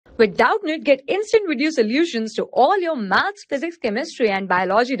With Doubtnut, get instant video solutions to all your maths, physics, chemistry, and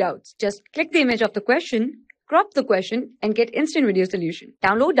biology doubts. Just click the image of the question, crop the question, and get instant video solution.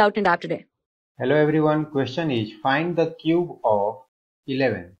 Download Doubtnut app today. Hello everyone, question is find the cube of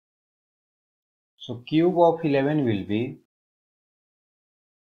 11. So cube of 11 will be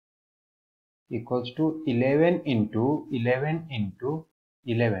equals to 11 into 11 into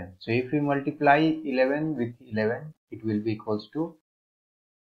 11. So if we multiply 11 with 11, it will be equals to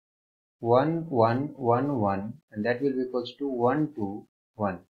 1 1 1 1, and that will be equals to 1 2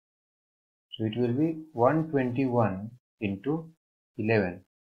 1. So it will be 121 into 11.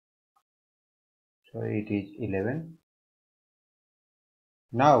 So it is 11.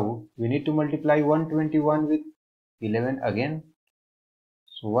 Now we need to multiply 121 with 11 again.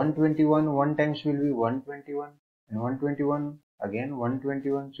 So 121 1 times will be 121, and 121 again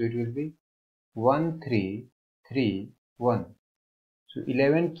 121. So it will be 1331. So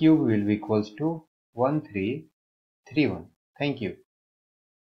 11 cube will be equals to 1331. Thank you.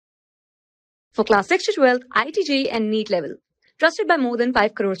 For class 6 to 12, IIT JEE and NEET level. Trusted by more than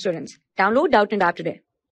 5 crore students. Download Doubtnut app today.